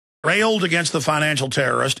railed against the financial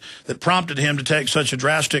terrorist that prompted him to take such a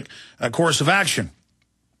drastic course of action.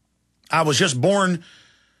 I was just born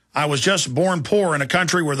poor in a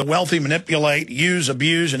country where the wealthy manipulate, use,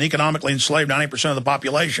 abuse, and economically enslave 90% of the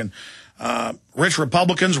population. Rich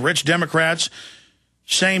Republicans, rich Democrats,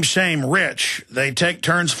 same rich. They take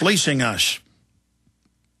turns fleecing us.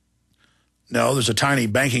 No, there's a tiny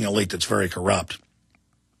banking elite that's very corrupt.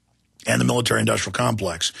 And the military-industrial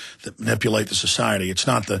complex that manipulate the society. It's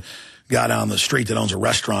not the guy down the street that owns a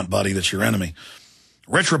restaurant, buddy, that's your enemy.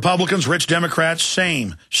 Rich Republicans, rich Democrats,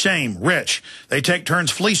 same, rich. They take turns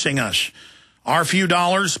fleecing us. Our few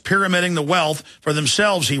dollars pyramiding the wealth for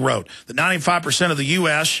themselves, he wrote. That 95% of the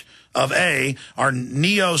U.S. of A are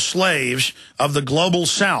neo-slaves of the global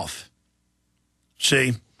South.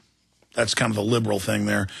 See, that's kind of the liberal thing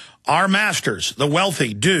there. Our masters, the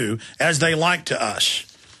wealthy, do as they like to us.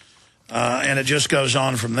 And it just goes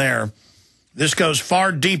on from there. This goes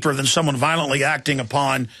far deeper than someone violently acting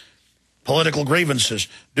upon political grievances.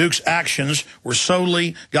 Duke's actions were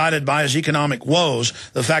solely guided by his economic woes,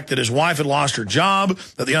 the fact that his wife had lost her job,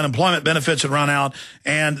 that the unemployment benefits had run out,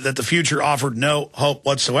 and that the future offered no hope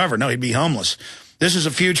whatsoever. No, he'd be homeless. This is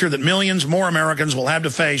a future that millions more Americans will have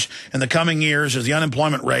to face in the coming years as the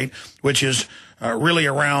unemployment rate, which is really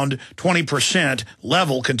around 20%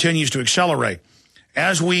 level, continues to accelerate.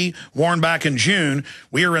 As we warned back in June,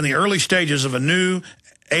 we are in the early stages of a new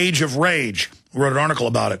age of rage. We wrote an article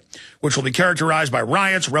about it, which will be characterized by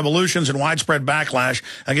riots, revolutions, and widespread backlash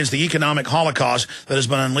against the economic holocaust that has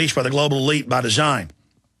been unleashed by the global elite by design.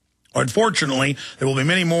 Unfortunately, there will be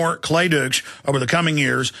many more Clay Dukes over the coming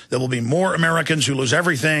years. There will be more Americans who lose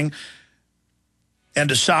everything and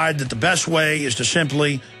decide that the best way is to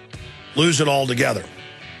simply lose it all together.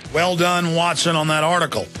 Well done, Watson, on that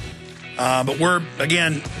article. But we're,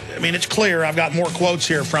 again, I mean, it's clear. I've got more quotes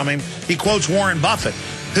here from him. He quotes Warren Buffett,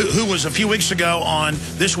 who was a few weeks ago on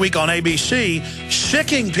This Week on ABC,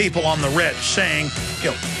 sicking people on the rich, saying,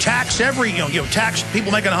 tax tax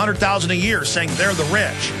people making $100,000 a year, saying they're the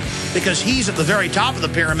rich, because he's at the very top of the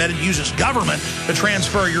pyramid and uses government to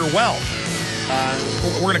transfer your wealth.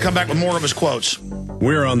 We're going to come back with more of his quotes.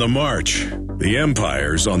 We're on the march. The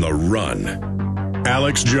empire's on the run.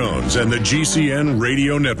 Alex Jones and the GCN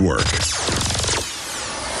Radio Network.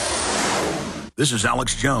 This is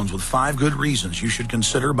Alex Jones with 5 good reasons you should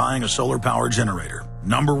consider buying a solar power generator.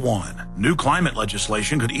 Number 1, new climate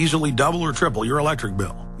legislation could easily double or triple your electric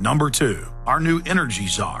bill. Number 2, our new energy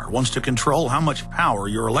czar wants to control how much power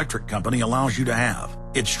your electric company allows you to have.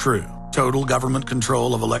 It's true. Total government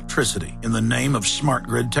control of electricity in the name of smart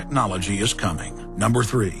grid technology is coming. Number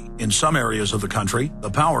 3, in some areas of the country,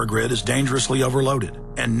 the power grid is dangerously overloaded.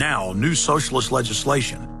 And now, new socialist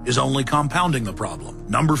legislation is only compounding the problem.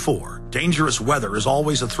 Number 4, dangerous weather is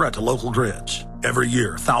always a threat to local grids. Every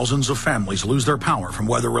year, thousands of families lose their power from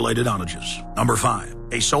weather-related outages. Number 5,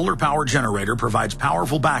 a solar power generator provides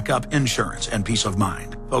powerful backup insurance and peace of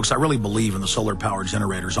mind. Folks, I really believe in the solar power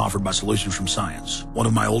generators offered by Solutions from Science, one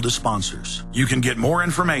of my oldest sponsors. You can get more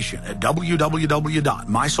information at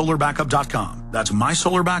www.mysolarbackup.com. That's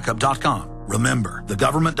mysolarbackup.com. Remember, the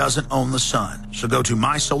government doesn't own the sun, so go to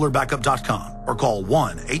mysolarbackup.com or call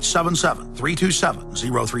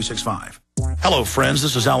 1-877-327-0365. Hello, friends.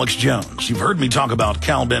 This is Alex Jones. You've heard me talk about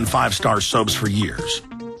Cal-Ben 5-star soaps for years.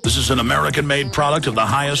 This is an American-made product of the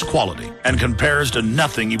highest quality and compares to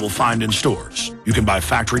nothing you will find in stores. You can buy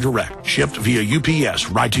factory direct, shipped via UPS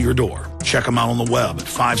right to your door. Check them out on the web at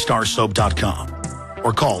 5starsoap.com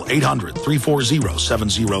or call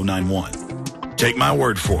 800-340-7091. Take my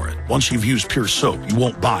word for it. Once you've used Pure Soap, you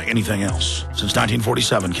won't buy anything else. Since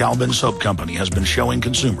 1947, Cal-Ben Soap Company has been showing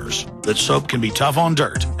consumers that soap can be tough on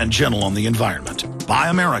dirt and gentle on the environment. Buy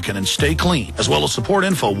American and stay clean, as well as support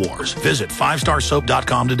InfoWars. Visit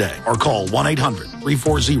 5starsoap.com today or call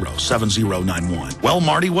 1-800-340-7091. Well,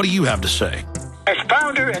 Marty, what do you have to say? As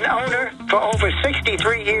founder and owner for over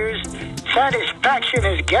 63 years, satisfaction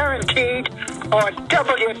is guaranteed or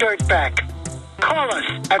double your dirt back. Call us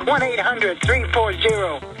at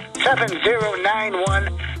 1-800-340-7091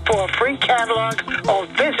 for a free catalog or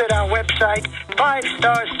visit our website,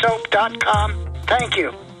 5starsoap.com. Thank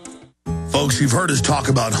you. Folks, you've heard us talk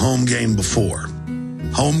about Home Gain before.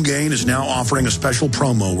 Home Gain is now offering a special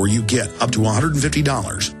promo where you get up to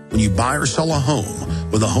 $150 when you buy or sell a home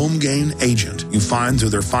with a Home Gain agent you find through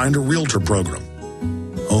their Find a Realtor program.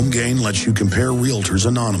 Home Gain lets you compare realtors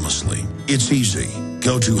anonymously. It's easy.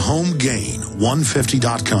 Go to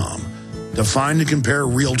HomeGain150.com to find and compare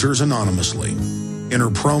realtors anonymously. Enter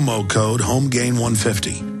promo code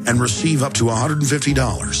HomeGain150 and receive up to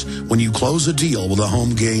 $150 when you close a deal with a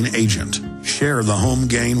Home Gain agent. Share the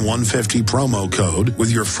HomeGain 150 promo code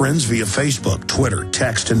with your friends via Facebook, Twitter,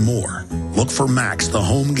 text, and more. Look for Max, the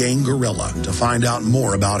HomeGain Gorilla, to find out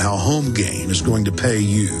more about how HomeGain is going to pay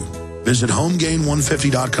you. Visit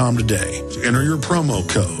HomeGain150.com today to enter your promo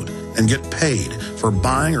code and get paid for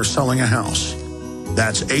buying or selling a house.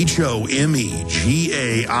 That's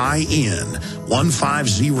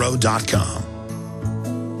HomeGain150.com.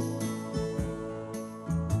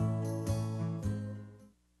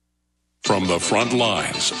 From the front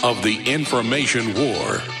lines of the information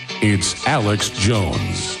war, it's Alex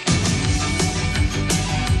Jones.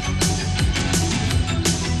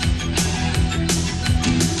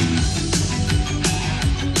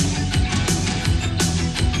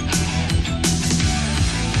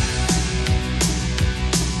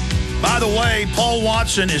 By the way, Paul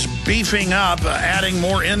Watson is beefing up, adding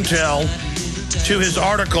more intel to his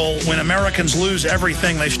article, When Americans Lose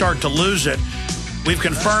Everything, They Start to Lose It. We've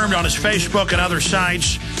confirmed on his Facebook and other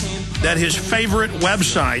sites that his favorite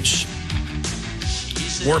websites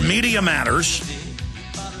were Media Matters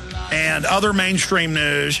and other mainstream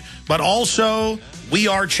news, but also We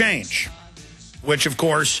Are Change, which, of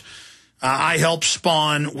course, I helped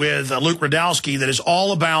spawn with Luke Radowski, that is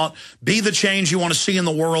all about be the change you want to see in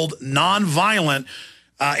the world, nonviolent.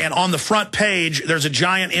 And on the front page, there's a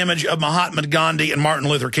giant image of Mahatma Gandhi and Martin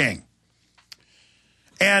Luther King.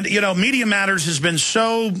 And, you know, Media Matters has been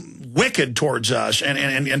so wicked towards us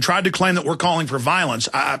and tried to claim that we're calling for violence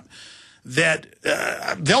that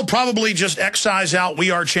they'll probably just excise out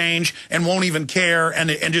We Are Change and won't even care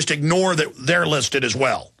and just ignore that they're listed as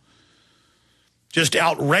well. Just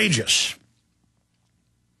outrageous.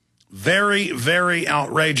 Very, very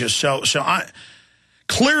outrageous. So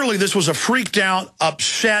clearly this was a freaked out,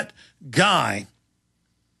 upset guy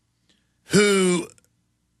who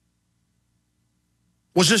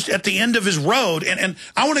was just at the end of his road. And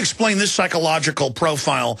I want to explain this psychological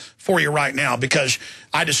profile for you right now, because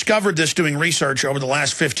I discovered this doing research over the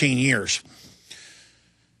last 15 years.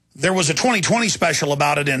 There was a 2020 special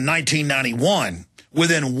about it in 1991.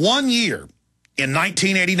 Within 1 year, in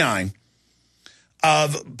 1989,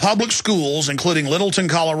 of public schools, including Littleton,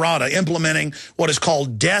 Colorado, implementing what is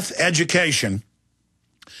called death education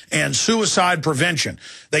and suicide prevention.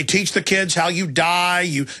 They teach the kids how you die.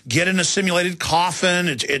 You get in a simulated coffin.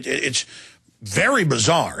 It's very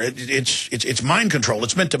bizarre. It's mind control.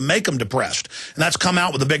 It's meant to make them depressed. And that's come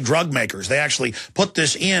out with the big drug makers. They actually put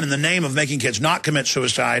this in the name of making kids not commit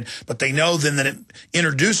suicide, but they know then that it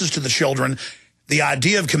introduces to the children the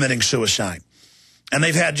idea of committing suicide. And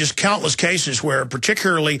they've had just countless cases where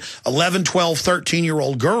particularly 11, 12,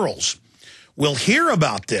 13-year-old girls will hear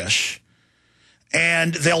about this,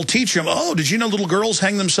 and they'll teach them, oh, did you know little girls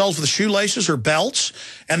hang themselves with shoelaces or belts?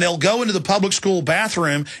 And they'll go into the public school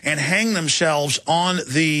bathroom and hang themselves on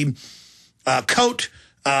the coat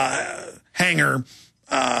hanger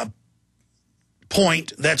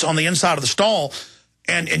point that's on the inside of the stall.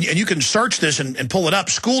 And you can search this and pull it up.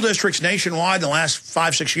 School districts nationwide in the last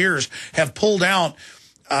 5-6 years have pulled out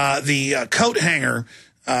the coat hanger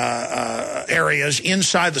areas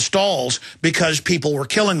inside the stalls because people were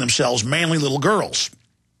killing themselves, mainly little girls.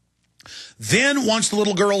 Then once the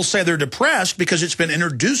little girls say they're depressed because it's been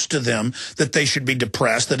introduced to them that they should be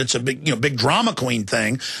depressed, that it's a big drama queen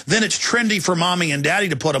thing, then it's trendy for mommy and daddy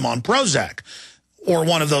to put them on Prozac or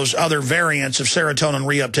one of those other variants of serotonin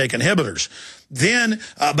reuptake inhibitors. Then,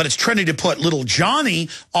 but it's trendy to put little Johnny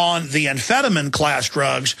on the amphetamine class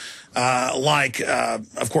drugs like,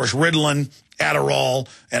 of course, Ritalin, Adderall,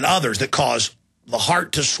 and others that cause the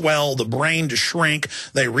heart to swell, the brain to shrink,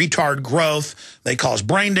 they retard growth, they cause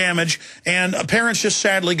brain damage, and parents just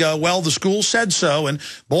sadly go, well, the school said so, and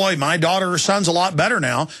boy, my daughter or son's a lot better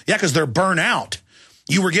now. Yeah, because they're burnt out.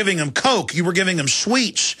 You were giving them Coke, you were giving them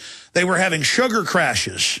sweets, they were having sugar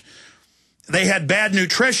crashes, they had bad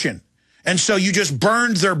nutrition, and so you just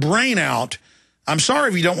burned their brain out. I'm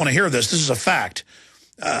sorry if you don't want to hear this. This is a fact.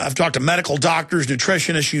 I've talked to medical doctors,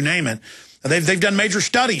 nutritionists, you name it. They've done major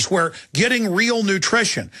studies where getting real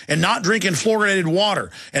nutrition and not drinking fluoridated water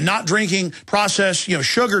and not drinking processed,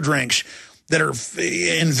 sugar drinks that are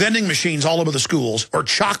in vending machines all over the schools, or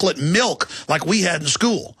chocolate milk like we had in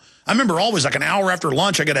school. I remember always like an hour after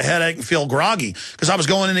lunch, I get a headache and feel groggy because I was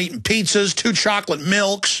going and eating pizzas, 2 chocolate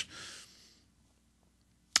milks.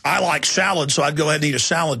 I like salad, so I'd go ahead and eat a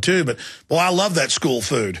salad too. But, boy, I love that school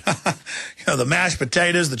food. The mashed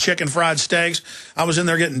potatoes, the chicken fried steaks. I was in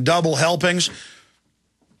there getting double helpings.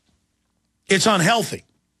 It's unhealthy.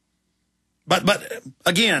 But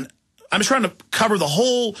again, I'm just trying to cover the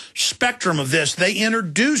whole spectrum of this. They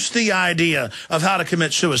introduced the idea of how to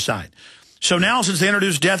commit suicide. So now, since they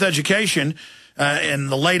introduced death education, in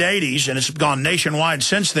the late 80s, and it's gone nationwide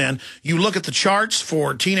since then. You look at the charts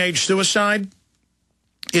for teenage suicide,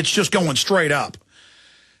 it's just going straight up.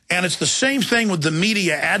 And it's the same thing with the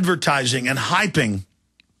media advertising and hyping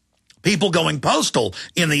people going postal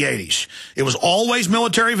in the 80s. It was always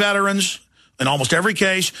military veterans, in almost every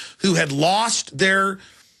case, who had lost their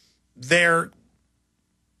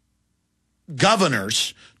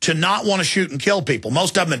governors to not want to shoot and kill people.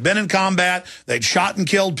 Most of them had been in combat. They'd shot and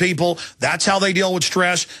killed people. That's how they deal with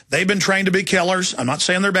stress. They've been trained to be killers. I'm not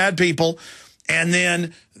saying they're bad people. And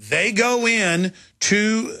then they go in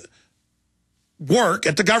to work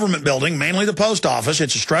at the government building, mainly the post office.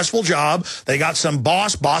 It's a stressful job. They got some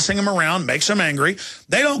boss bossing them around, makes them angry.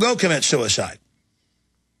 They don't go commit suicide.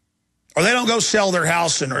 Or they don't go sell their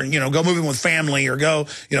house and, or, go move in with family or go,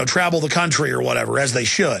 travel the country or whatever, as they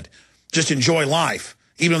should. Just enjoy life,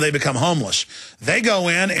 even if they become homeless. They go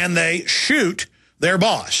in and they shoot their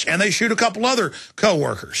boss, and they shoot a couple other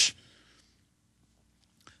coworkers.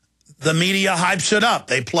 The media hypes it up.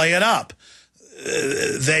 They play it up.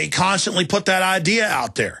 They constantly put that idea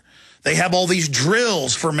out there. They have all these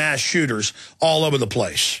drills for mass shooters all over the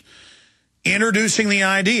place, introducing the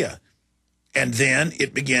idea, and then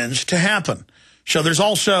it begins to happen. So there's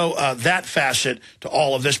also that facet to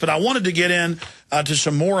all of this. But I wanted to get in to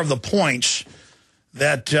some more of the points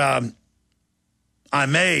that I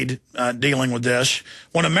made dealing with this.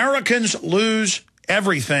 When Americans lose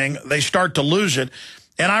everything, they start to lose it.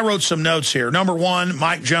 And I wrote some notes here. Number one,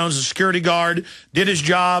 Mike Jones, the security guard, did his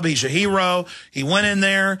job. He's a hero. He went in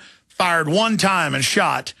there, fired one time, and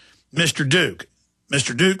shot Mr. Duke.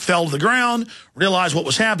 Mr. Duke fell to the ground, realized what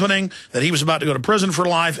was happening, that he was about to go to prison for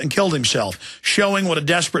life, and killed himself, showing what a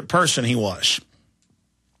desperate person he was.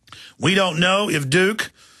 We don't know if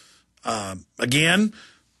Duke, again,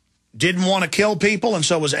 didn't want to kill people and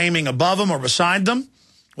so was aiming above them or beside them,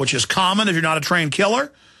 which is common if you're not a trained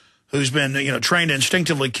killer who's been, trained to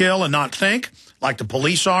instinctively kill and not think, like the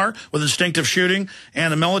police are with instinctive shooting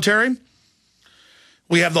and the military.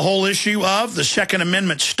 We have the whole issue of the Second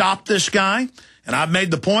Amendment stopped this guy. And I've made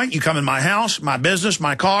the point, you come in my house, my business,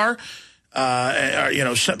 my car,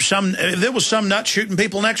 if there was some nut shooting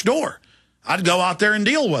people next door, I'd go out there and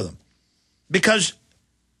deal with them. Because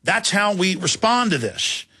that's how we respond to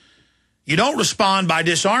this. You don't respond by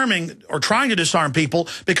disarming or trying to disarm people,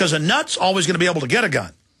 because a nut's always going to be able to get a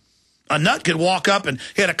gun. A nut could walk up and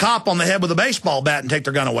hit a cop on the head with a baseball bat and take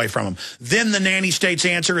their gun away from him. Then the nanny state's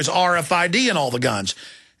answer is RFID in all the guns.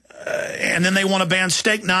 And then they want to ban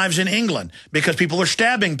steak knives in England because people are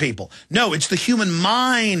stabbing people. No, it's the human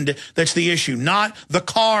mind that's the issue, not the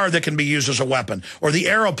car that can be used as a weapon or the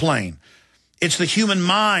airplane. It's the human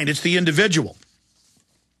mind. It's the individual.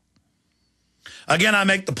 Again, I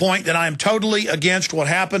make the point that I am totally against what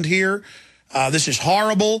happened here. This is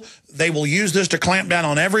horrible. They will use this to clamp down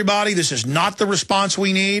on everybody. This is not the response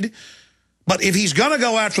we need. But if he's going to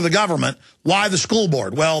go after the government, why the school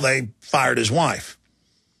board? Well, they fired his wife.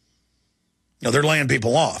 They're laying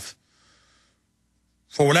people off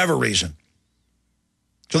for whatever reason.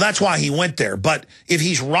 So that's why he went there. But if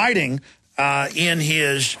he's writing in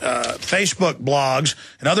his Facebook blogs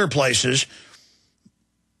and other places,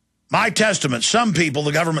 my testament, some people,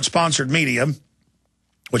 the government-sponsored media,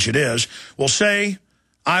 which it is, will say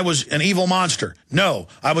I was an evil monster. No,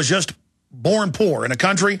 I was just born poor in a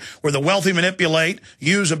country where the wealthy manipulate,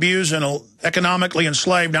 use, abuse, and economically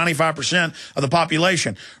enslave 95% of the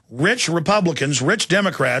population. Rich Republicans, rich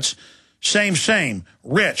Democrats, same,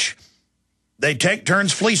 rich. They take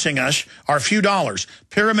turns fleecing us our few dollars,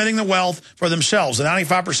 pyramiding the wealth for themselves. The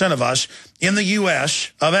 95% of us in the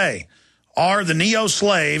U.S. of A. are the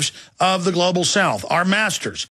neo-slaves of the global South, our masters.